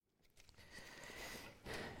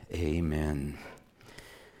Amen.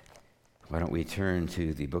 Why don't we turn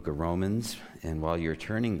to the book of Romans? And while you're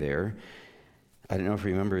turning there, I don't know if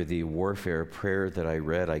you remember the warfare prayer that I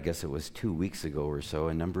read, I guess it was 2 weeks ago or so.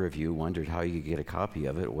 A number of you wondered how you could get a copy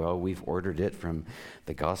of it. Well, we've ordered it from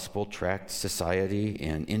the Gospel Tract Society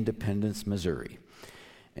in Independence, Missouri.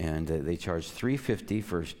 And they charge $3.50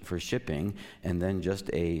 for shipping, and then just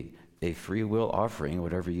a free will offering,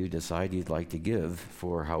 whatever you decide you'd like to give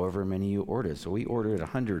for however many you order. So we ordered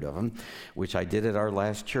 100 of them, which I did at our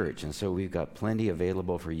last church. And so we've got plenty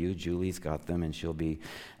available for you. Julie's got them, and she'll be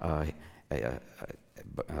by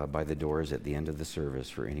the doors at the end of the service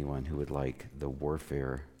for anyone who would like the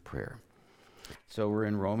warfare prayer. So we're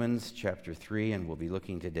in Romans chapter 3, and we'll be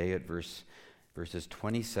looking today at verses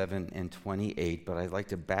 27 and 28, but I'd like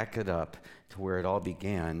to back it up to where it all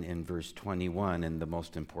began in verse 21, in the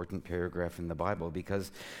most important paragraph in the Bible,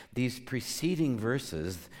 because these preceding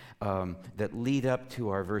verses that lead up to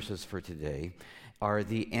our verses for today are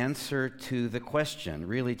the answer to the question,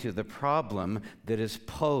 really to the problem that is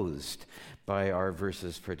posed by our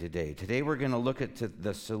verses for today. Today we're going to look at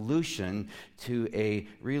the solution to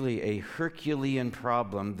a Herculean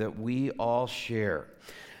problem that we all share.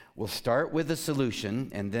 We'll start with the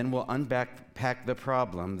solution, and then we'll unpack the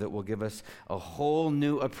problem that will give us a whole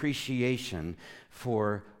new appreciation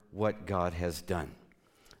for what God has done.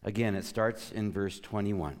 Again, it starts in verse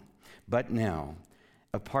 21. But now,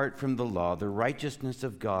 apart from the law, the righteousness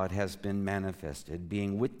of God has been manifested,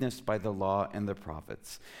 being witnessed by the law and the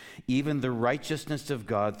prophets, even the righteousness of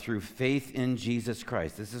God through faith in Jesus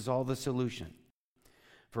Christ. This is all the solution.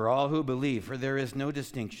 For all who believe, for there is no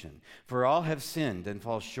distinction. For all have sinned and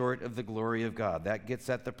fall short of the glory of God. That gets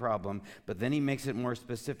at the problem, but then he makes it more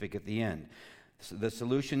specific at the end. So the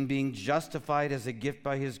solution being justified as a gift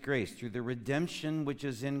by his grace through the redemption which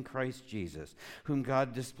is in Christ Jesus, whom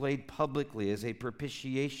God displayed publicly as a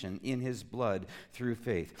propitiation in his blood through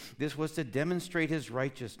faith. This was to demonstrate his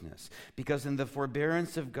righteousness, because in the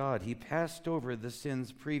forbearance of God he passed over the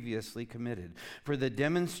sins previously committed. For the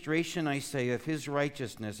demonstration, I say, of his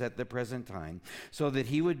righteousness at the present time, so that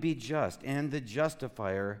he would be just and the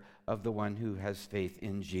justifier of the one who has faith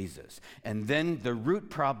in Jesus. And then the root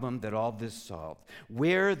problem that all this solved.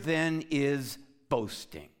 Where then is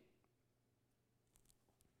boasting?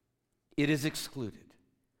 It is excluded.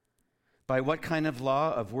 By what kind of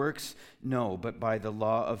law? Of works? No, but by the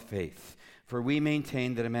law of faith. For we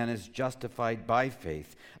maintain that a man is justified by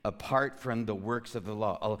faith apart from the works of the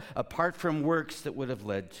law, apart from works that would have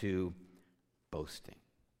led to boasting.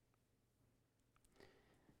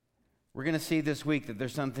 We're going to see this week that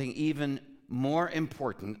there's something even more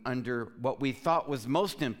important under what we thought was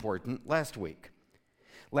most important last week.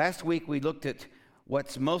 Last week we looked at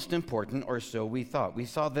what's most important, or so we thought. We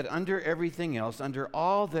saw that under everything else, under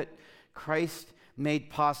all that Christ made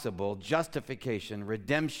possible, justification,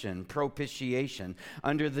 redemption, propitiation,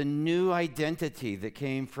 under the new identity that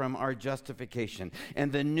came from our justification,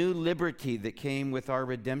 and the new liberty that came with our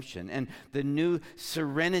redemption, and the new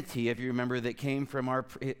serenity, if you remember, that came from our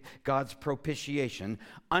God's propitiation,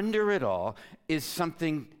 under it all is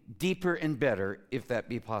something deeper and better, if that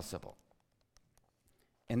be possible.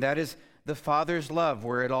 And that is the Father's love,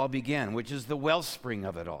 where it all began, which is the wellspring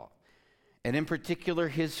of it all. And in particular,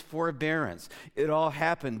 his forbearance. It all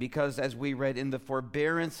happened because, as we read, in the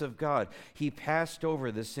forbearance of God, he passed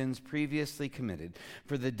over the sins previously committed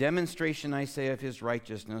for the demonstration, I say, of his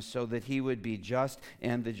righteousness, so that he would be just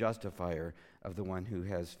and the justifier of the one who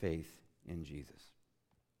has faith in Jesus.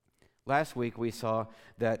 Last week, we saw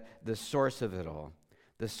that the source of it all,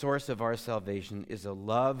 the source of our salvation, is a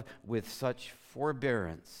love with such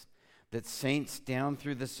forbearance that saints down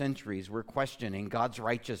through the centuries were questioning God's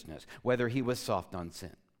righteousness, whether he was soft on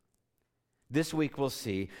sin. This week we'll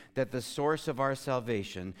see that the source of our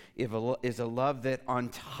salvation is a love that, on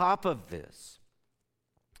top of this,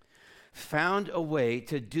 found a way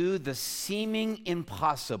to do the seeming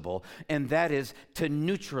impossible, and that is to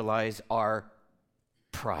neutralize our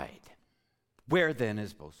pride. Where then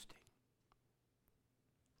is boasting?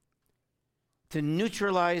 To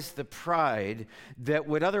neutralize the pride that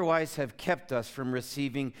would otherwise have kept us from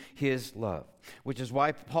receiving his love. Which is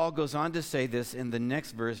why Paul goes on to say this in the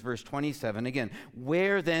next verse, verse 27. Again,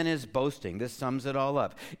 where then is boasting? This sums it all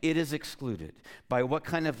up. It is excluded. By what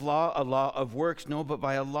kind of law? A law of works? No, but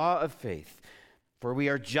by a law of faith. For we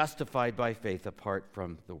are justified by faith apart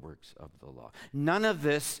from the works of the law. None of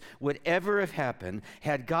this would ever have happened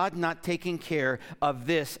had God not taken care of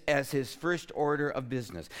this as his first order of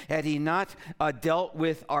business. Had he not dealt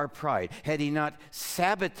with our pride. Had he not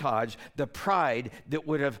sabotaged the pride that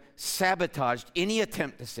would have sabotaged any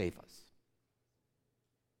attempt to save us.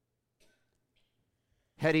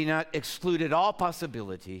 had he not excluded all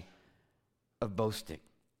possibility of boasting.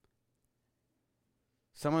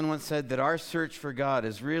 Someone once said that our search for God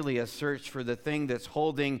is really a search for the thing that's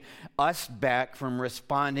holding us back from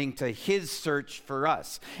responding to his search for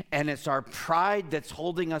us. And it's our pride that's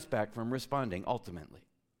holding us back from responding ultimately.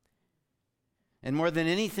 And more than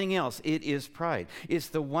anything else, it is pride. It's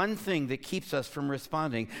the one thing that keeps us from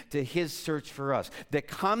responding to his search for us, that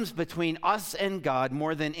comes between us and God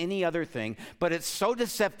more than any other thing. But it's so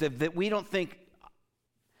deceptive that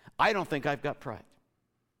I don't think I've got pride.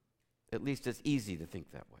 At least it's easy to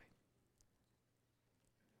think that way.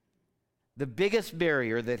 The biggest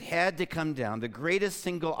barrier that had to come down, the greatest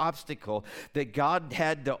single obstacle that God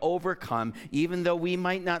had to overcome, even though we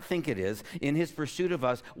might not think it is, in his pursuit of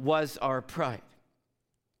us, was our pride.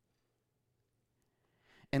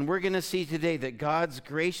 And we're going to see today that God's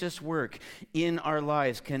gracious work in our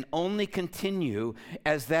lives can only continue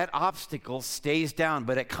as that obstacle stays down,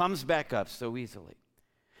 but it comes back up so easily.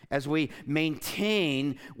 As we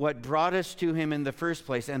maintain what brought us to him in the first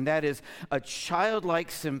place, and that is a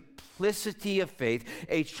childlike simplicity of faith,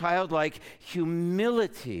 a childlike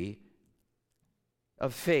humility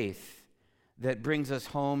of faith that brings us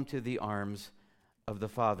home to the arms of the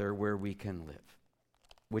Father where we can live,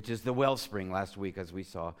 which is the wellspring last week, as we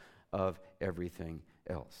saw, of everything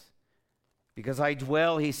else. Because I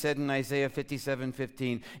dwell, he said in Isaiah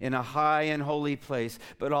 57:15, in a high and holy place,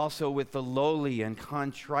 but also with the lowly and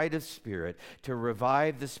contrite of spirit, to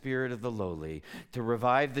revive the spirit of the lowly, to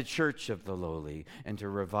revive the church of the lowly, and to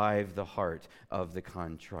revive the heart of the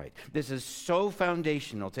contrite. This is so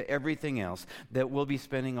foundational to everything else that we'll be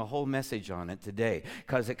spending a whole message on it today,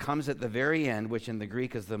 because it comes at the very end, which in the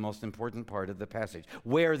Greek is the most important part of the passage.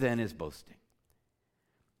 Where then is boasting?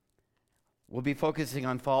 We'll be focusing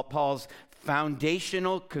on Paul's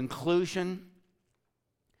foundational conclusion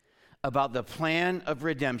about the plan of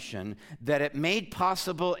redemption, that it made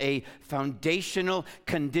possible a foundational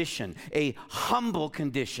condition, a humble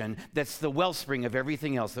condition that's the wellspring of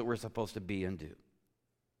everything else that we're supposed to be and do.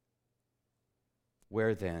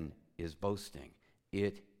 Where then is boasting?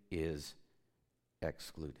 It is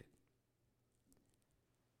excluded.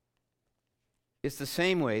 It's the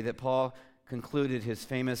same way that Paul concluded his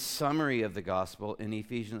famous summary of the gospel in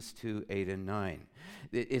Ephesians 2:8 and 9.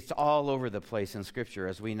 It's all over the place in Scripture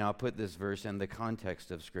as we now put this verse in the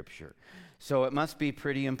context of Scripture. So it must be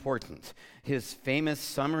pretty important. His famous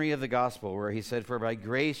summary of the gospel where he said, "For by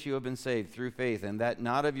grace you have been saved through faith, and that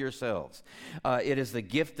not of yourselves. It is the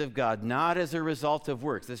gift of God, not as a result of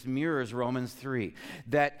works." This mirrors Romans 3.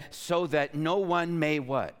 So that no one may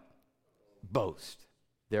what? Boast.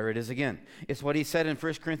 There it is again. It's what he said in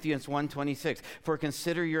 1 Corinthians 1:26. "For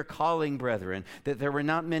consider your calling, brethren, that there were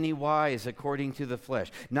not many wise according to the flesh,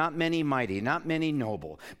 not many mighty, not many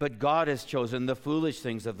noble. But God has chosen the foolish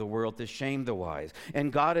things of the world to shame the wise.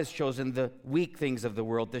 And God has chosen the weak things of the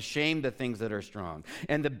world to shame the things that are strong.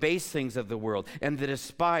 And the base things of the world and the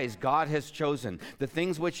despised God has chosen, the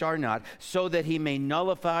things which are not, so that he may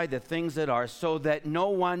nullify the things that are, so that no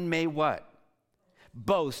one may" what?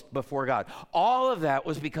 Boast before God. All of that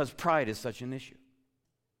was because pride is such an issue.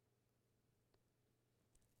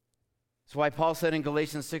 That's why Paul said in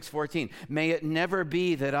Galatians 6:14, "May it never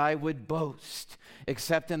be that I would boast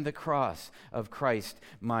except in the cross of Christ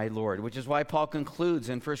my Lord," which is why Paul concludes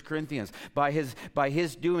in 1 Corinthians, by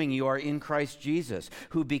his doing you are in Christ Jesus,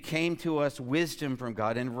 who became to us wisdom from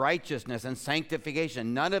God and righteousness and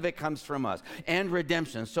sanctification. None of it comes from us. And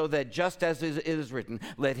redemption, so that just as it is written,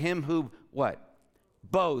 let him who, what?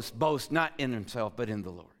 Boast not in himself, but in the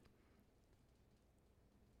Lord.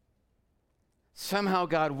 Somehow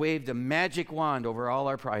God waved a magic wand over all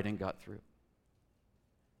our pride and got through.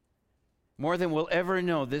 More than we'll ever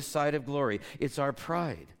know this side of glory, it's our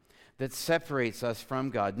pride that separates us from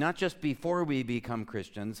God, not just before we become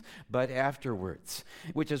Christians, but afterwards,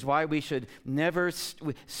 which is why we should never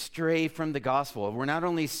stray from the gospel. We're not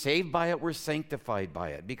only saved by it, we're sanctified by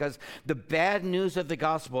it, because the bad news of the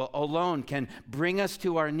gospel alone can bring us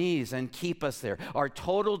to our knees and keep us there. Our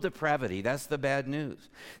total depravity, that's the bad news,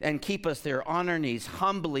 and keep us there on our knees,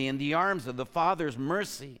 humbly in the arms of the Father's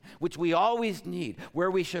mercy, which we always need, where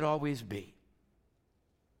we should always be.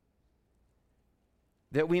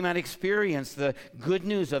 That we might experience the good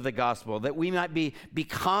news of the gospel, that we might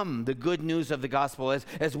become the good news of the gospel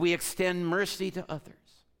as we extend mercy to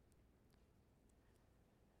others.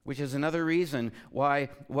 Which is another reason why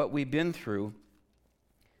what we've been through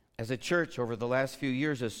as a church over the last few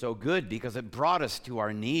years is so good, because it brought us to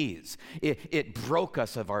our knees. It broke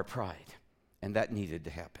us of our pride, and that needed to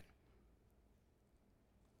happen.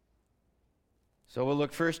 So we'll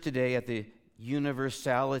look first today at the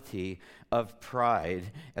universality of pride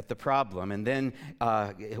at the problem, and then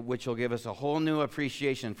which will give us a whole new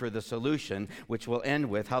appreciation for the solution, which will end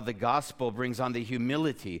with how the gospel brings on the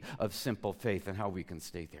humility of simple faith and how we can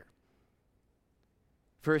stay there.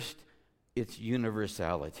 First, it's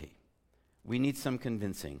universality. We need some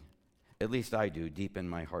convincing. At least I do, deep in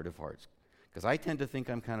my heart of hearts, because I tend to think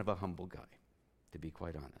I'm kind of a humble guy, to be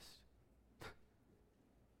quite honest.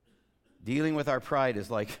 Dealing with our pride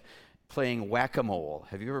is like playing whack-a-mole.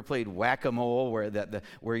 Have you ever played whack-a-mole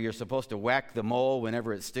where you're supposed to whack the mole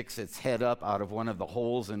whenever it sticks its head up out of one of the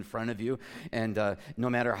holes in front of you? And no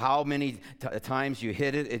matter how many times you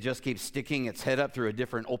hit it, it just keeps sticking its head up through a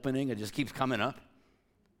different opening. It just keeps coming up.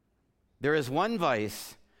 There is one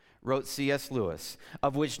vice, wrote C.S. Lewis,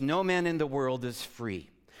 of which no man in the world is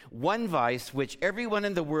free. One vice which everyone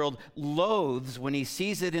in the world loathes when he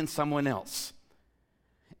sees it in someone else,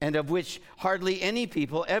 and of which hardly any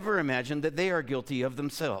people ever imagine that they are guilty of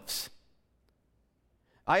themselves.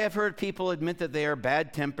 I have heard people admit that they are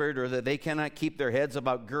bad-tempered, or that they cannot keep their heads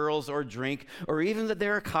about girls or drink, or even that they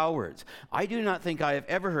are cowards. I do not think I have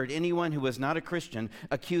ever heard anyone who is not a Christian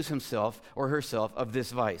accuse himself or herself of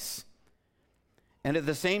this vice. And at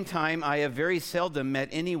the same time, I have very seldom met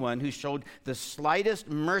anyone who showed the slightest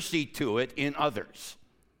mercy to it in others.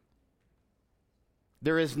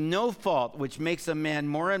 There is no fault which makes a man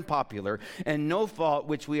more unpopular, and no fault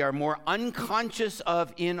which we are more unconscious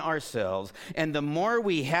of in ourselves. And the more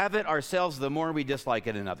we have it ourselves, the more we dislike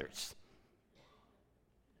it in others.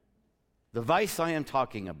 The vice I am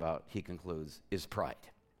talking about, he concludes, is pride.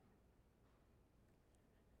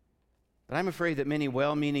 But I'm afraid that many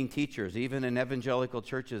well-meaning teachers, even in evangelical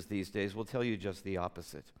churches these days, will tell you just the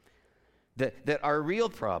opposite. That our real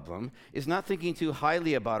problem is not thinking too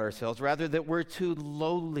highly about ourselves, rather that we're too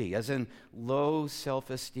lowly, as in low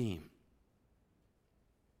self-esteem.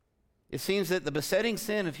 It seems that the besetting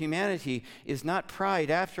sin of humanity is not pride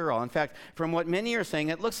after all. In fact, from what many are saying,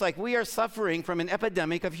 it looks like we are suffering from an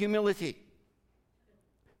epidemic of humility.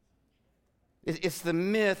 It's the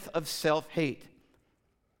myth of self-hate.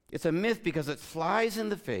 It's a myth because it flies in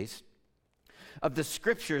the face of the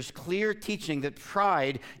Scripture's clear teaching that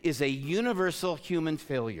pride is a universal human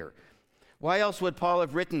failure. Why else would Paul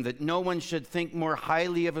have written that no one should think more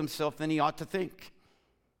highly of himself than he ought to think,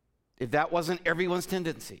 if that wasn't everyone's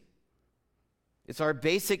tendency? It's our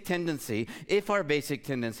basic tendency. If our basic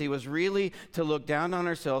tendency was really to look down on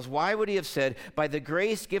ourselves, why would he have said, by the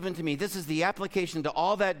grace given to me, this is the application to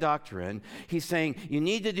all that doctrine. He's saying, you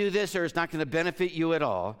need to do this or it's not going to benefit you at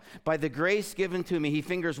all. By the grace given to me, he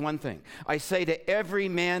fingers one thing. I say to every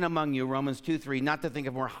man among you, Romans 2:3, not to think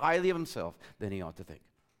of more highly of himself than he ought to think.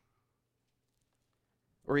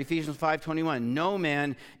 Or Ephesians 5:21, no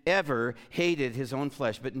man ever hated his own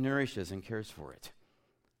flesh, but nourishes and cares for it.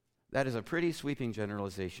 That is a pretty sweeping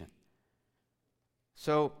generalization.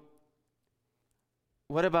 So,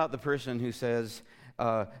 what about the person who says,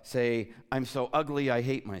 say, I'm so ugly I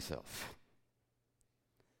hate myself?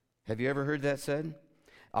 Have you ever heard that said?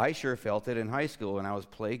 I sure felt it in high school when I was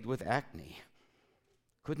plagued with acne.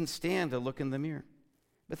 Couldn't stand to look in the mirror.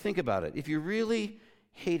 But think about it. If you really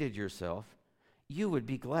hated yourself, you would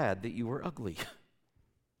be glad that you were ugly.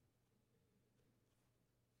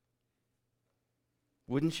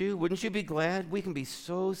 Wouldn't you? Wouldn't you be glad? We can be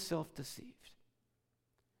so self-deceived.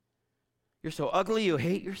 You're so ugly you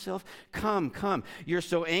hate yourself? Come. You're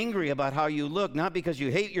so angry about how you look, not because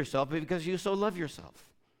you hate yourself, but because you so love yourself.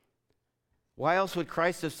 Why else would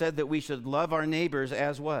Christ have said that we should love our neighbors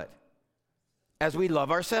as what? As we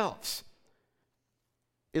love ourselves.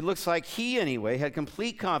 It looks like he, anyway, had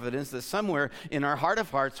complete confidence that somewhere in our heart of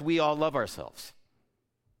hearts, we all love ourselves.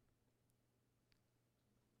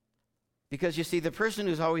 Because you see, the person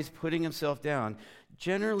who's always putting himself down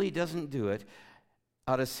generally doesn't do it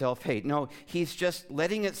out of self-hate. No, he's just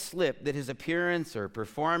letting it slip that his appearance or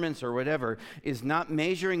performance or whatever is not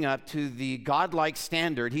measuring up to the godlike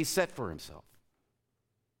standard he set for himself.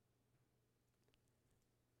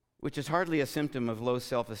 Which is hardly a symptom of low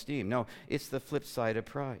self-esteem. No, it's the flip side of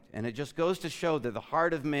pride. And it just goes to show that the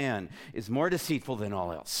heart of man is more deceitful than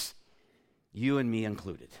all else. You and me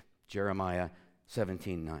included. Jeremiah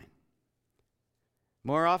 17:9.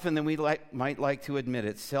 More often than we might like to admit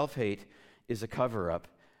it, self-hate is a cover-up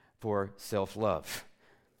for self-love.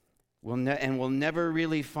 We'll never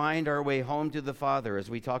really find our way home to the Father, as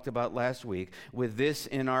we talked about last week, with this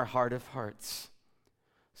in our heart of hearts.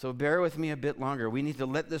 So bear with me a bit longer. We need to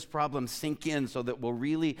let this problem sink in so that we'll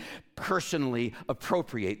really personally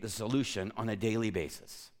appropriate the solution on a daily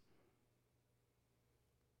basis.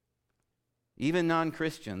 Even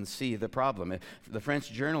non-Christians see the problem. The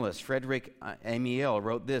French journalist Frédéric Amiel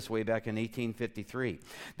wrote this way back in 1853.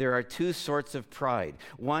 There are two sorts of pride,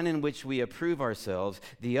 one in which we approve ourselves,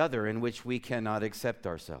 the other in which we cannot accept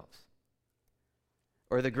ourselves.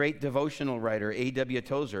 Or the great devotional writer A.W.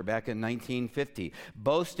 Tozer back in 1950.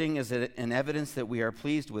 Boasting is an evidence that we are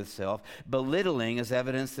pleased with self. Belittling is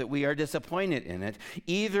evidence that we are disappointed in it.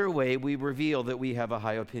 Either way, we reveal that we have a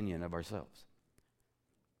high opinion of ourselves.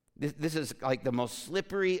 This is like the most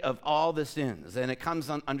slippery of all the sins, and it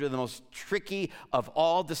comes under the most tricky of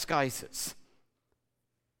all disguises.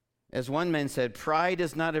 As one man said, pride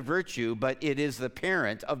is not a virtue, but it is the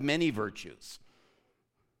parent of many virtues.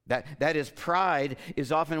 That is, pride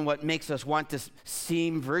is often what makes us want to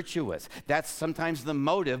seem virtuous. That's sometimes the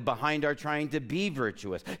motive behind our trying to be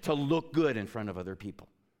virtuous, to look good in front of other people.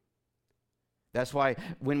 That's why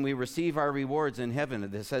when we receive our rewards in heaven,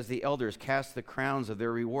 it says the elders cast the crowns of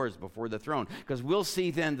their rewards before the throne, because we'll see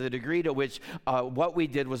then the degree to which what we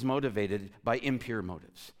did was motivated by impure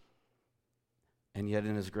motives. And yet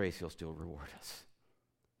in his grace, he'll still reward us.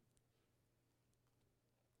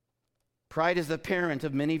 Pride is the parent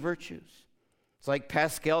of many virtues. It's like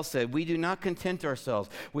Pascal said, we do not content ourselves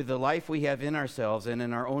with the life we have in ourselves and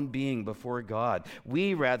in our own being before God.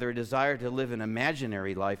 We rather desire to live an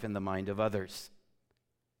imaginary life in the mind of others.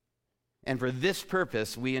 And for this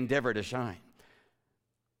purpose, we endeavor to shine,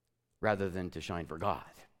 rather than to shine for God.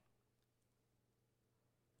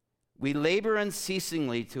 We labor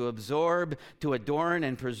unceasingly to absorb, to adorn,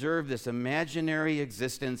 and preserve this imaginary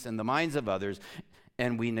existence in the minds of others,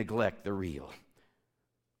 and we neglect the real.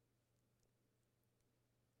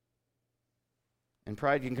 And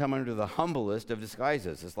pride can come under the humblest of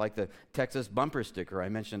disguises. It's like the Texas bumper sticker I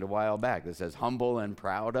mentioned a while back that says, humble and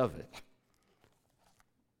proud of it.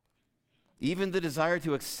 Even the desire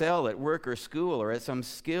to excel at work or school or at some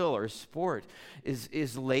skill or sport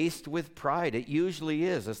is laced with pride. It usually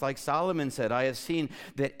is. It's like Solomon said, I have seen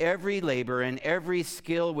that every labor and every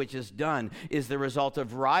skill which is done is the result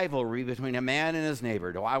of rivalry between a man and his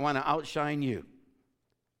neighbor. Do I want to outshine you?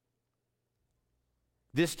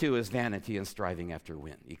 This too is vanity and striving after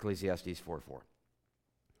wind. Ecclesiastes 4:4.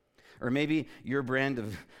 Or maybe your brand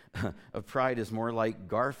of pride is more like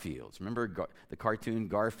Garfield's. Remember the cartoon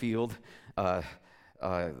Garfield,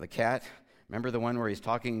 the cat? Remember the one where he's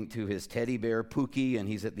talking to his teddy bear, Pookie, and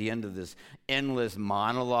he's at the end of this endless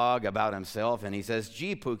monologue about himself, and he says,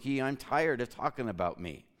 gee, Pookie, I'm tired of talking about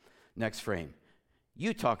me. Next frame.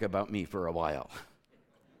 You talk about me for a while.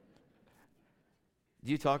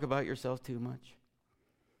 Do you talk about yourself too much?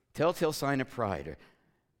 Telltale sign of pride.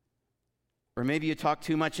 Or maybe you talk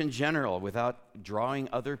too much in general without drawing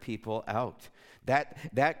other people out.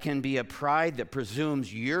 That can be a pride that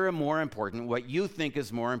presumes you're more important, what you think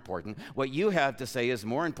is more important, what you have to say is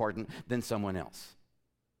more important than someone else.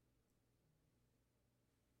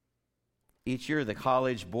 Each year, the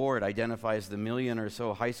College Board identifies the 1 million or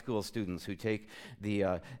so high school students who take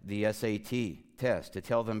the SAT test to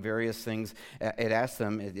tell them various things.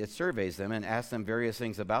 It surveys them and asks them various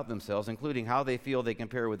things about themselves, including how they feel they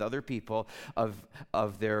compare with other people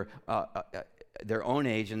of their own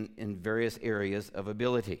age in various areas of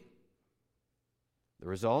ability. The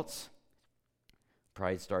results?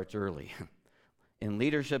 Pride starts early. In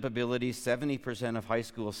leadership abilities, 70% of high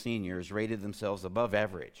school seniors rated themselves above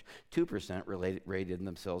average. 2% rated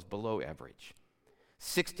themselves below average.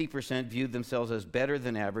 60% viewed themselves as better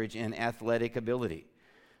than average in athletic ability.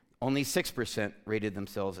 Only 6% rated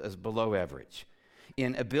themselves as below average.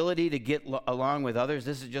 In ability to get along with others,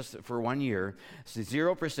 this is just for 1 year,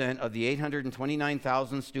 0% of the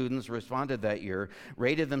 829,000 students responded that year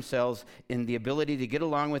rated themselves in the ability to get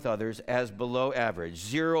along with others as below average.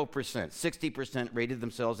 0%. 60% rated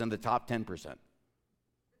themselves in the top 10%.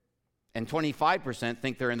 And 25%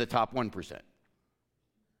 think they're in the top 1%.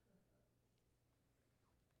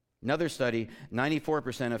 Another study,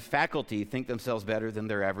 94% of faculty think themselves better than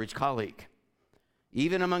their average colleague,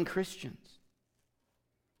 even among Christians.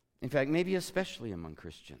 In fact, maybe especially among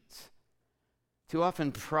Christians. Too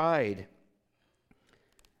often pride,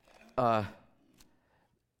 the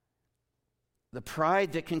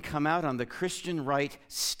pride that can come out on the Christian right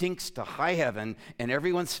stinks to high heaven, and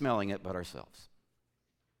everyone's smelling it but ourselves,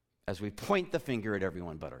 as we point the finger at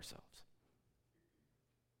everyone but ourselves.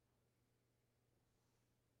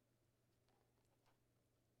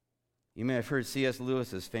 You may have heard C.S.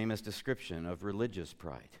 Lewis's famous description of religious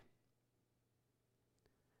pride.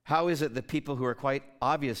 How is it that people who are quite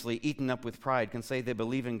obviously eaten up with pride can say they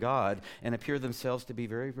believe in God and appear themselves to be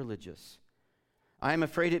very religious? I'm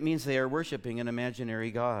afraid it means they are worshiping an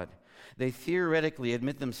imaginary God. They theoretically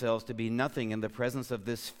admit themselves to be nothing in the presence of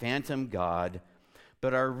this phantom God,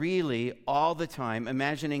 but are really all the time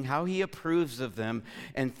imagining how he approves of them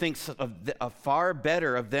and thinks far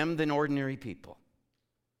better of them than ordinary people.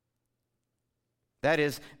 That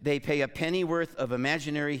is, they pay a pennyworth of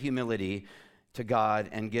imaginary humility to God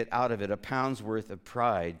and get out of it a pound's worth of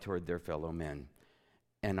pride toward their fellow men,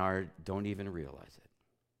 and don't even realize it.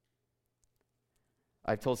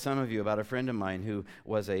 I've told some of you about a friend of mine who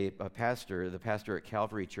was a pastor, the pastor at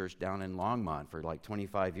Calvary Church down in Longmont for like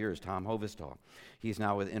 25 years, Tom Hovestall. He's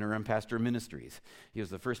now with Interim Pastor Ministries. He was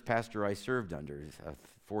the first pastor I served under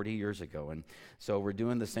 40 years ago. And so we're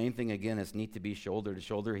doing the same thing again. It's neat to be shoulder to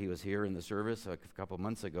shoulder. He was here in the service a couple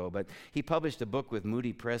months ago. But he published a book with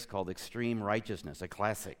Moody Press called Extreme Righteousness, a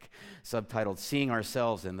classic, subtitled Seeing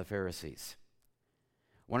Ourselves in the Pharisees.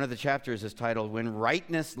 One of the chapters is titled When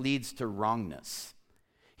Rightness Leads to Wrongness.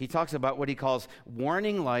 He talks about what he calls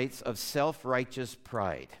warning lights of self-righteous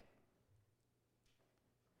pride.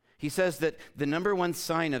 He says that the number one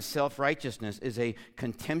sign of self-righteousness is a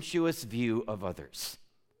contemptuous view of others.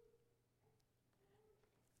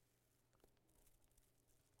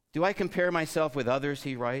 Do I compare myself with others,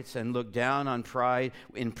 he writes, and look down on pride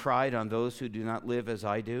on those who do not live as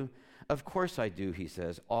I do? Of course I do, he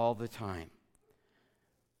says, all the time.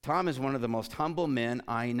 Tom is one of the most humble men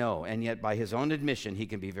I know, and yet by his own admission, he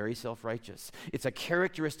can be very self-righteous. It's a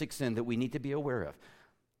characteristic sin that we need to be aware of,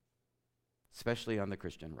 especially on the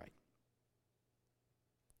Christian right.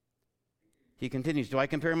 He continues, do I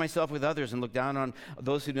compare myself with others and look down on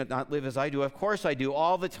those who do not live as I do? Of course I do,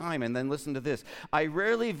 all the time. And then listen to this. I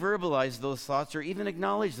rarely verbalize those thoughts or even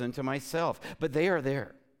acknowledge them to myself, but they are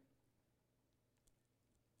there.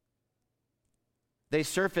 They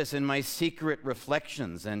surface in my secret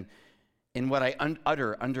reflections and in what I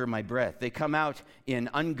utter under my breath. They come out in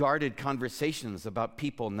unguarded conversations about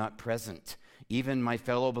people not present, even my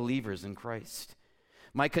fellow believers in Christ.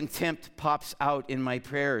 My contempt pops out in my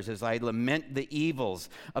prayers as I lament the evils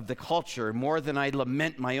of the culture more than I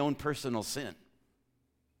lament my own personal sin.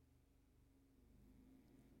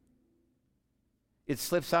 It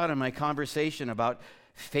slips out in my conversation about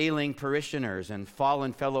failing parishioners and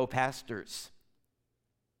fallen fellow pastors.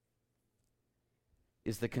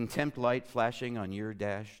 Is the contempt light flashing on your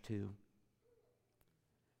dash too?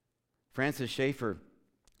 Francis Schaeffer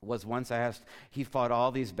was once asked, he fought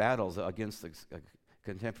all these battles against the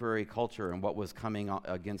contemporary culture and what was coming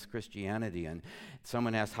against Christianity. And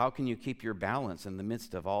someone asked, how can you keep your balance in the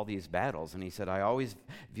midst of all these battles? And he said, I always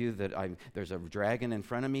view that there's a dragon in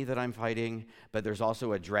front of me that I'm fighting, but there's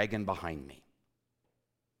also a dragon behind me.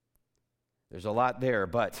 There's a lot there,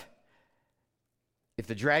 but if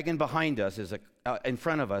the dragon behind us in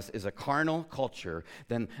front of us is a carnal culture,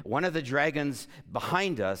 then one of the dragons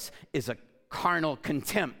behind us is a carnal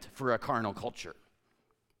contempt for a carnal culture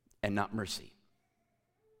and not mercy.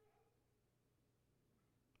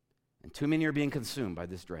 And too many are being consumed by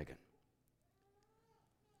this dragon.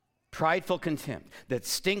 Prideful contempt that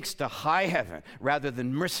stinks to high heaven rather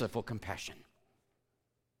than merciful compassion.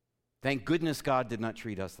 Thank goodness God did not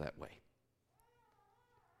treat us that way.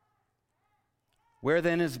 Where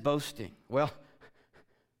then is boasting? Well,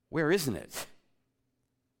 where isn't it?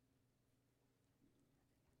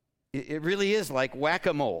 It really is like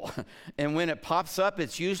whack-a-mole. And when it pops up,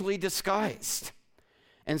 it's usually disguised.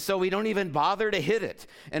 And so we don't even bother to hit it.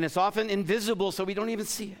 And it's often invisible, so we don't even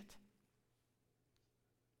see it.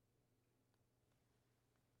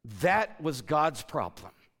 That was God's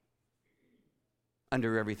problem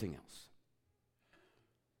under everything else.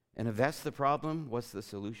 And if that's the problem, what's the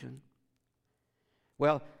solution?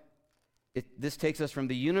 Well, this takes us from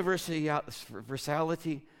the universality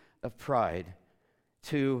of pride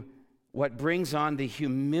to what brings on the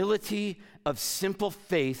humility of simple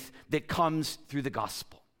faith that comes through the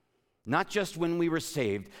gospel. Not just when we were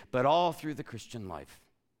saved, but all through the Christian life.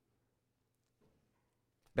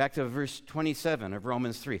 Back to verse 27 of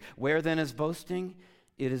Romans 3. Where then is boasting?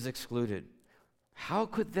 It is excluded. How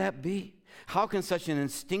could that be? How can such an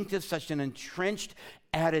instinctive, such an entrenched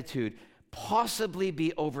attitude possibly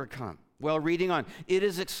be overcome? Well, reading on, it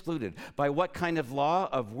is excluded. By what kind of law?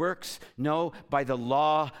 Of works? No, by the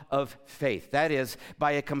law of faith. That is,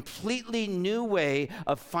 by a completely new way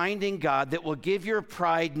of finding God that will give your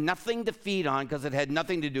pride nothing to feed on because it had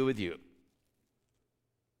nothing to do with you.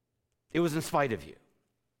 It was in spite of you.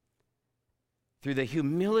 Through the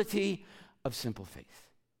humility of simple faith.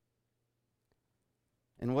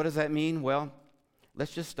 And what does that mean? Well,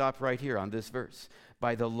 let's just stop right here on this verse.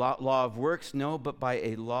 By the law of works? No, but by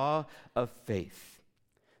a law of faith.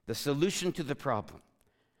 The solution to the problem.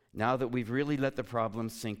 now that we've really let the problem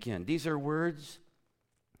sink in. These are words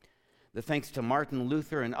that, thanks to Martin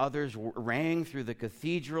Luther and others, rang through the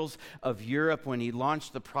cathedrals of Europe when he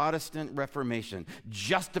launched the Protestant Reformation.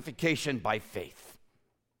 Justification by faith.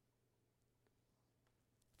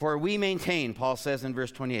 For we maintain, Paul says in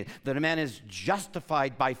verse 28, that a man is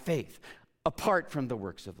justified by faith, apart from the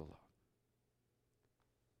works of the law.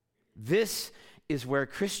 This is where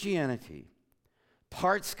Christianity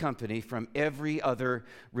parts company from every other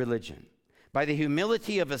religion. By the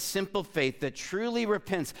humility of a simple faith that truly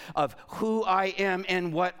repents of who I am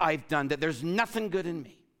and what I've done, that there's nothing good in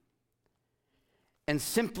me, and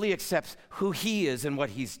simply accepts who he is and what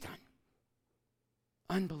he's done.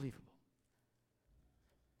 Unbelievable.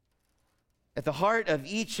 At the heart of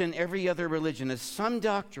each and every other religion is some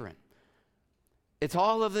doctrine. It's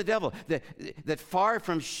all of the devil, that far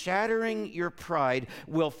from shattering your pride,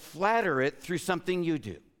 will flatter it through something you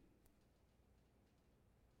do.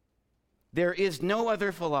 There is no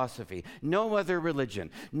other philosophy, no other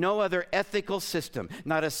religion, no other ethical system.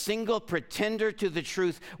 Not a single pretender to the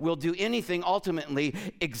truth will do anything ultimately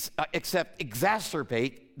except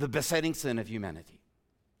exacerbate the besetting sin of humanity.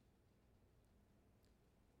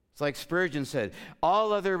 It's like Spurgeon said,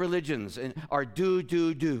 all other religions are do,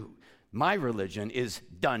 do, do. My religion is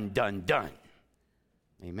done, done, done.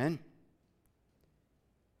 Amen?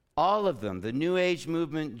 All of them, the New Age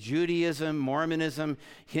movement, Judaism, Mormonism,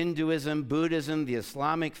 Hinduism, Buddhism, the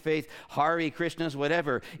Islamic faith, Hare Krishnas,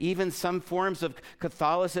 whatever, even some forms of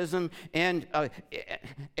Catholicism and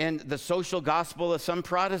the social gospel of some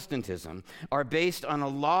Protestantism are based on a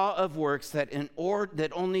law of works that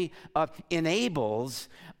only enables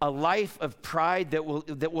a life of pride that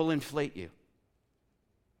will inflate you.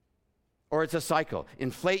 Or it's a cycle.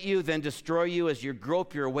 Inflate you, then destroy you as you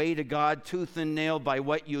grope your way to God, tooth and nail by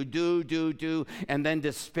what you do, and then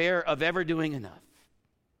despair of ever doing enough.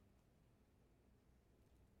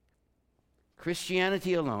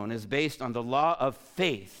 Christianity alone is based on the law of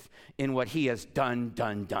faith in what he has done.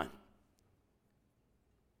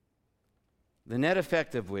 The net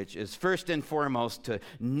effect of which is first and foremost to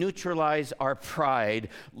neutralize our pride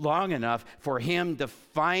long enough for him to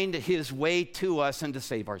find his way to us and to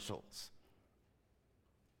save our souls.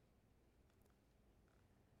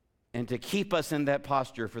 And to keep us in that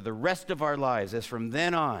posture for the rest of our lives, as from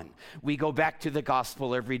then on, we go back to the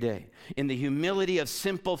gospel every day. In the humility of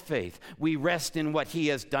simple faith, we rest in what he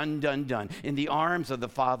has done, in the arms of the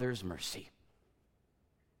Father's mercy.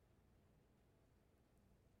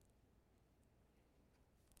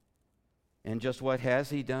 And just what has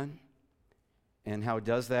he done? And how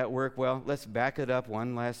does that work? Well, let's back it up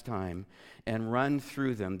one last time and run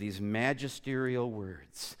through them, these magisterial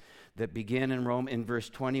words that begin in verse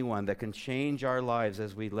 21 that can change our lives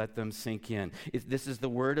as we let them sink in. This is the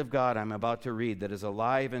word of God I'm about to read that is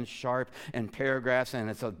alive and sharp and paragraphs, and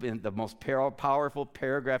it's the most powerful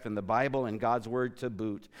paragraph in the Bible and God's word to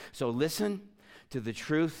boot. So listen to the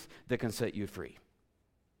truth that can set you free.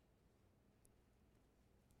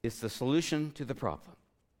 It's the solution to the problem.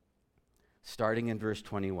 Starting in verse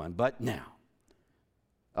 21. But now,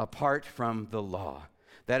 apart from the law,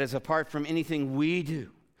 that is, apart from anything we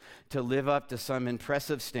do to live up to some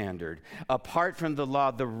impressive standard, apart from the law,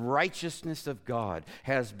 the righteousness of God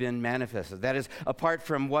has been manifested. That is, apart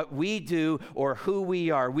from what we do or who we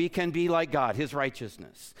are, we can be like God, his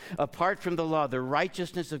righteousness. Apart from the law, the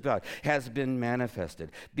righteousness of God has been manifested,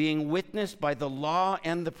 being witnessed by the law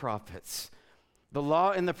and the prophets. The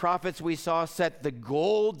law and the prophets, we saw, set the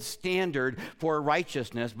gold standard for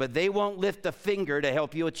righteousness, but they won't lift a finger to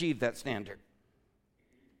help you achieve that standard.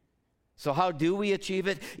 So how do we achieve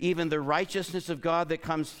it? Even the righteousness of God that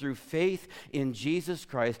comes through faith in Jesus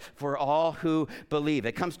Christ for all who believe.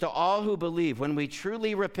 It comes to all who believe when we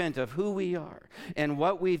truly repent of who we are and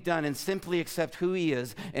what we've done and simply accept who he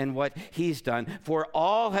is and what he's done. For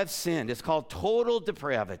all have sinned. It's called total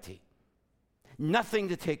depravity. Nothing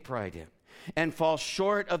to take pride in. And fall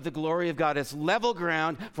short of the glory of God. It's level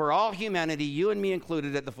ground for all humanity, you and me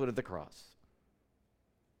included, at the foot of the cross.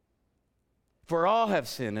 For all have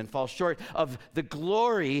sinned and fall short of the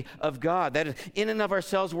glory of God. That is, in and of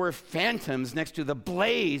ourselves, we're phantoms next to the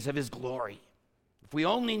blaze of his glory. If we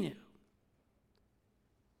only knew.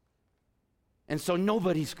 And so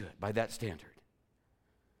nobody's good by that standard.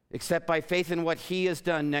 Except by faith in what he has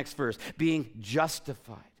done, next verse, being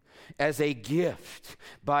justified as a gift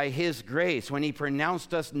by his grace when he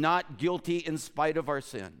pronounced us not guilty in spite of our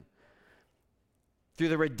sin. Through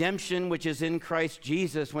the redemption which is in Christ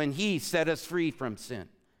Jesus when he set us free from sin,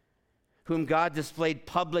 whom God displayed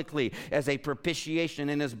publicly as a propitiation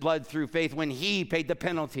in his blood through faith when he paid the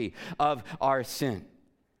penalty of our sin.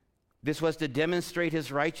 This was to demonstrate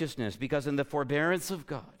his righteousness, because in the forbearance of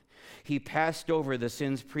God, he passed over the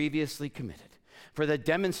sins previously committed, for the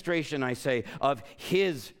demonstration, I say, of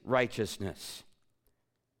his righteousness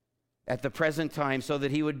at the present time, so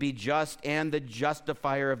that he would be just and the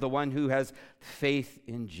justifier of the one who has faith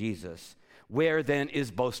in Jesus. Where then is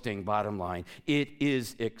boasting? Bottom line, it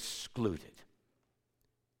is excluded.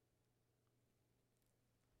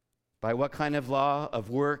 By what kind of law? Of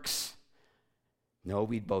works? No,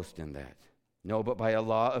 we'd boast in that. No, but by a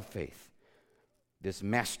law of faith, this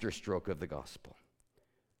masterstroke of the gospel.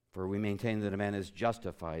 For we maintain that a man is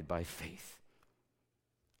justified by faith,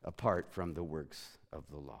 apart from the works of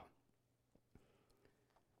the law.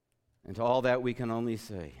 And to all that we can only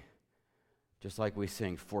say, just like we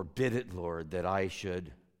sing, forbid it, Lord, that I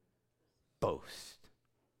should boast,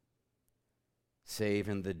 save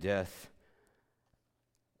in the death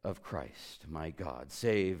of Christ, my God,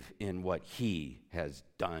 save in what he has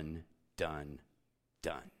done.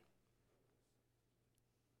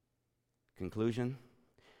 Conclusion?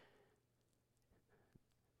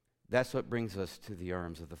 That's what brings us to the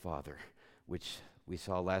arms of the Father, which we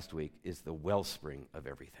saw last week is the wellspring of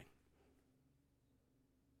everything.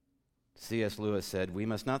 C.S. Lewis said, we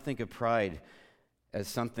must not think of pride as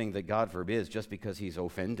something that God forbids just because he's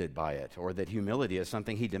offended by it, or that humility is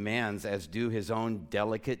something he demands as due his own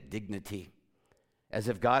delicate dignity, as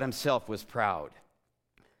if God himself was proud.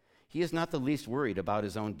 He is not the least worried about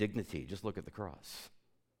his own dignity. Just look at the cross.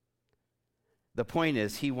 The point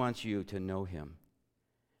is, he wants you to know him.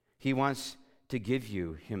 He wants to give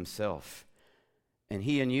you himself. And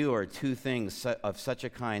he and you are two things of such a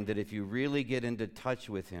kind that if you really get into touch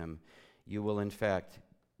with him, you will in fact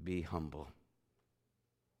be humble.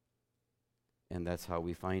 And that's how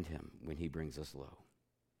we find him when he brings us low.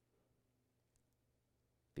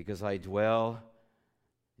 Because I dwell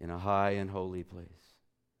in a high and holy place,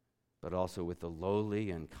 but also with the lowly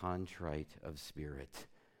and contrite of spirit.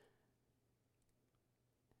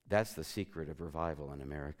 That's the secret of revival in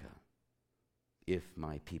America. If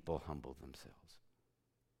my people humble themselves,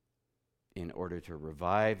 in order to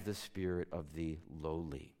revive the spirit of the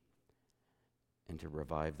lowly and to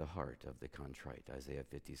revive the heart of the contrite, Isaiah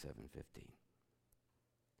 57:15.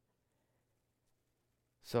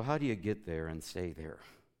 So how do you get there and stay there?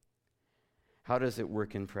 How does it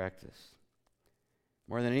work in practice?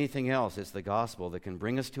 More than anything else, it's the gospel that can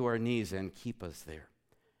bring us to our knees and keep us there.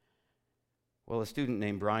 Well, a student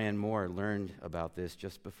named Brian Moore learned about this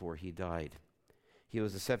just before he died. He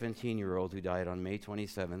was a 17-year-old who died on May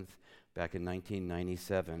 27th, back in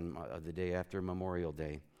 1997, the day after Memorial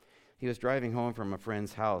Day. He was driving home from a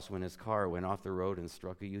friend's house when his car went off the road and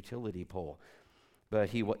struck a utility pole. But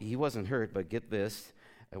he wasn't hurt, but get this,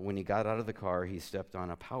 when he got out of the car, he stepped on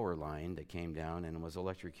a power line that came down and was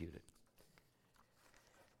electrocuted.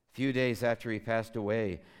 A few days after he passed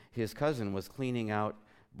away, his cousin was cleaning out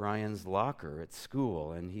Brian's locker at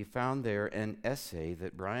school, and he found there an essay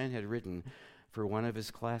that Brian had written for one of his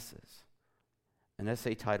classes, an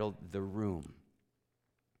essay titled The Room.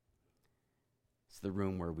 It's the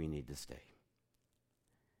room where we need to stay.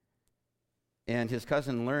 And his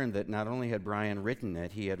cousin learned that not only had Brian written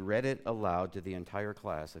it, he had read it aloud to the entire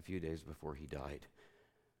class a few days before he died.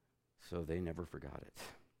 So they never forgot it.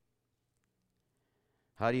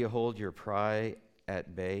 How do you hold your pride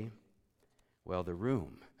at bay? Well, the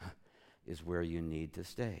room is where you need to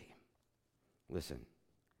stay. Listen.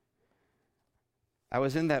 I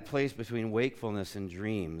was in that place between wakefulness and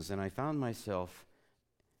dreams, and I found myself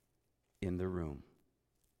in the room.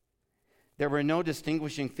 There were no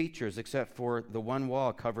distinguishing features except for the one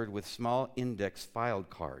wall covered with small index filed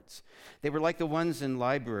cards. They were like the ones in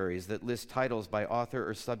libraries that list titles by author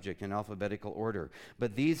or subject in alphabetical order.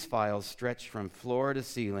 But these files stretched from floor to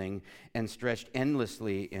ceiling and stretched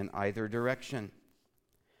endlessly in either direction.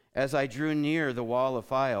 As I drew near the wall of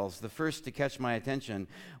files, the first to catch my attention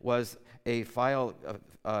was a file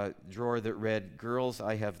drawer that read, "Girls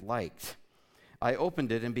I Have Liked." I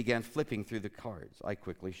opened it and began flipping through the cards. I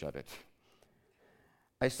quickly shut it.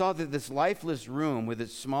 I saw that this lifeless room with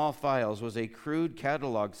its small files was a crude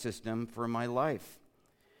catalog system for my life.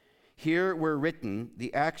 Here were written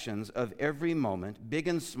the actions of every moment, big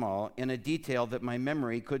and small, in a detail that my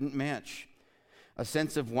memory couldn't match. A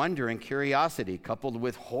sense of wonder and curiosity, coupled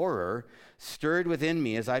with horror, stirred within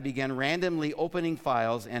me as I began randomly opening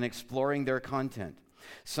files and exploring their content.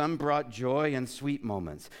 Some brought joy and sweet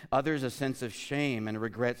moments, others a sense of shame and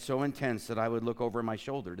regret so intense that I would look over my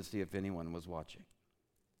shoulder to see if anyone was watching.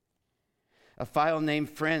 A file named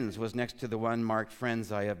Friends was next to the one marked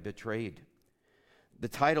Friends I Have Betrayed. The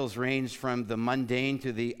titles ranged from the mundane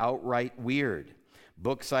to the outright weird.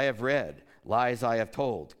 Books I have read, lies I have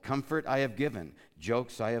told, comfort I have given,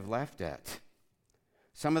 jokes I have laughed at.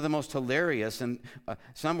 Some of the most hilarious, and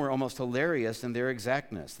some were almost hilarious in their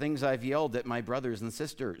exactness. Things I've yelled at my brothers and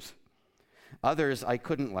sisters. Others I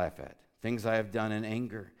couldn't laugh at. Things I have done in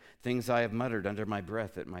anger. Things I have muttered under my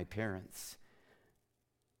breath at my parents.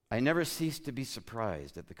 I never ceased to be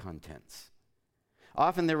surprised at the contents.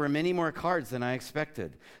 Often there were many more cards than I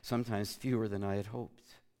expected, sometimes fewer than I had hoped.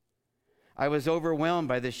 I was overwhelmed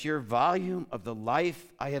by the sheer volume of the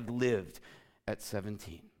life I had lived at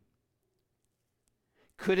 17.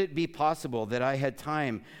 Could it be possible that I had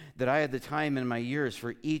the time in my years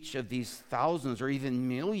for each of these thousands or even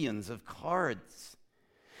millions of cards?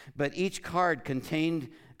 But each card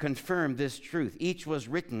confirmed this truth. Each was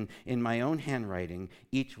written in my own handwriting.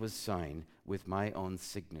 Each was signed with my own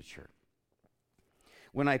signature.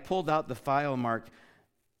 When I pulled out the file marked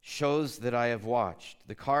shows that I have watched,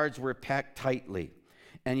 the cards were packed tightly,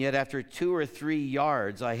 and yet after 2 or 3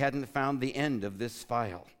 yards, I hadn't found the end of this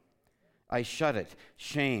file. I shut it,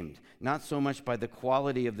 shamed, not so much by the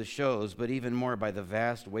quality of the shows, but even more by the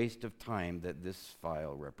vast waste of time that this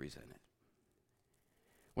file represented.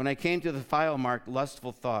 When I came to the file marked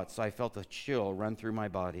lustful thoughts, I felt a chill run through my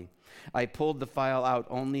body. I pulled the file out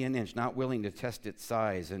only an inch, not willing to test its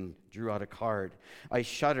size, and drew out a card. I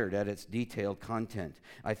shuddered at its detailed content.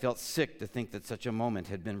 I felt sick to think that such a moment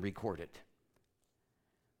had been recorded.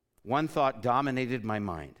 One thought dominated my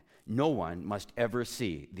mind. No one must ever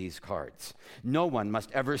see these cards. No one must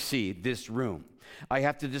ever see this room. I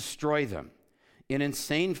have to destroy them. In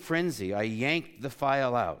insane frenzy, I yanked the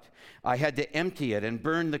file out. I had to empty it and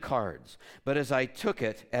burn the cards. But as I took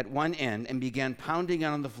it at one end and began pounding it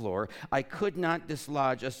on the floor, I could not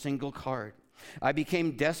dislodge a single card. I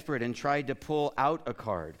became desperate and tried to pull out a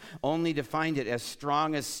card, only to find it as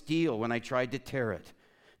strong as steel when I tried to tear it.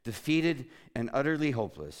 Defeated and utterly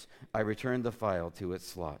hopeless, I returned the file to its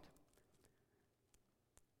slot.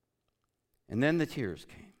 And then the tears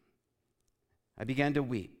came. I began to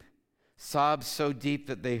weep, sobs so deep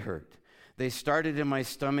that they hurt. They started in my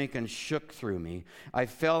stomach and shook through me. I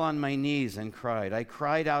fell on my knees and cried. I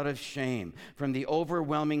cried out of shame, from the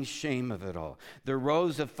overwhelming shame of it all. The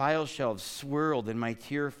rows of file shelves swirled in my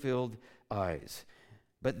tear-filled eyes.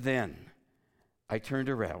 But then I turned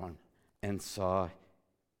around and saw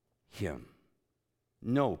him.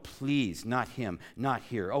 No, please, not him, not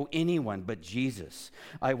here. Oh, anyone but Jesus.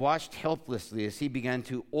 I watched helplessly as he began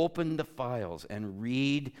to open the files and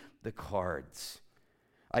read the cards.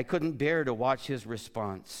 I couldn't bear to watch his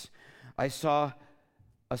response. I saw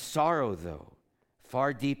a sorrow, though,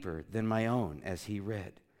 far deeper than my own as he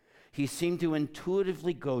read. He seemed to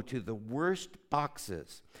intuitively go to the worst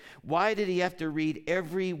boxes. Why did he have to read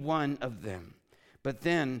every one of them? But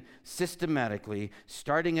then, systematically,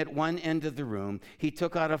 starting at one end of the room, he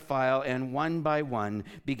took out a file and one by one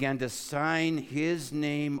began to sign his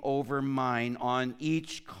name over mine on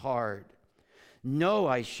each card. No,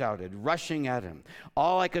 I shouted, rushing at him.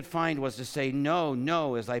 All I could find was to say no,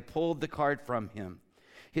 no, as I pulled the card from him.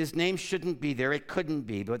 His name shouldn't be there, it couldn't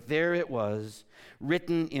be, but there it was,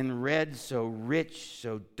 written in red, so rich,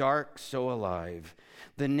 so dark, so alive.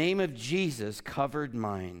 The name of Jesus covered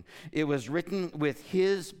mine. It was written with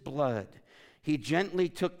his blood. He gently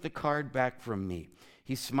took the card back from me.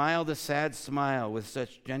 He smiled a sad smile with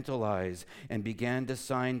such gentle eyes and began to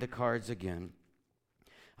sign the cards again.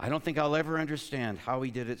 I don't think I'll ever understand how he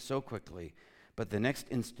did it so quickly, but the next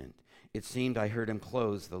instant, it seemed I heard him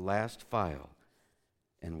close the last file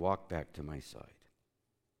and walk back to my side.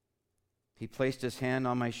 He placed his hand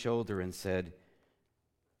on my shoulder and said,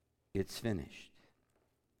 "It's finished."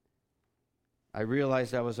 I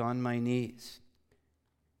realized I was on my knees.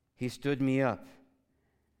 He stood me up,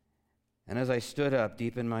 and as I stood up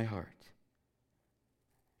deep in my heart,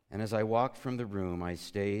 and as I walked from the room, I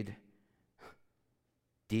stayed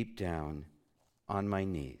deep down on my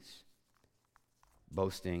knees,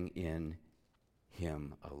 boasting in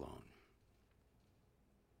him alone.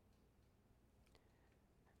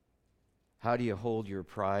 How do you hold your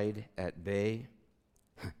pride at bay?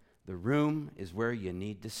 The room is where you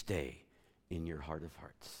need to stay in your heart of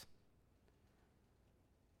hearts,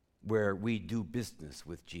 where we do business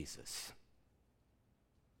with Jesus.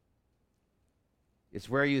 It's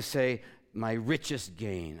where you say, my richest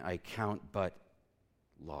gain I count but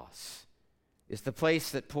loss. It's the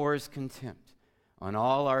place that pours contempt on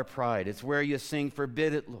all our pride. It's where you sing,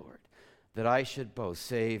 forbid it, Lord, that I should boast,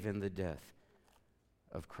 save in the death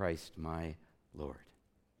of Christ my Lord.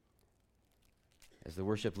 As the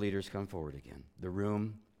worship leaders come forward again, the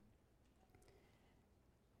room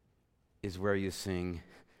is where you sing,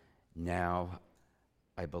 now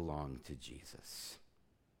I belong to Jesus.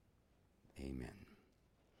 Amen.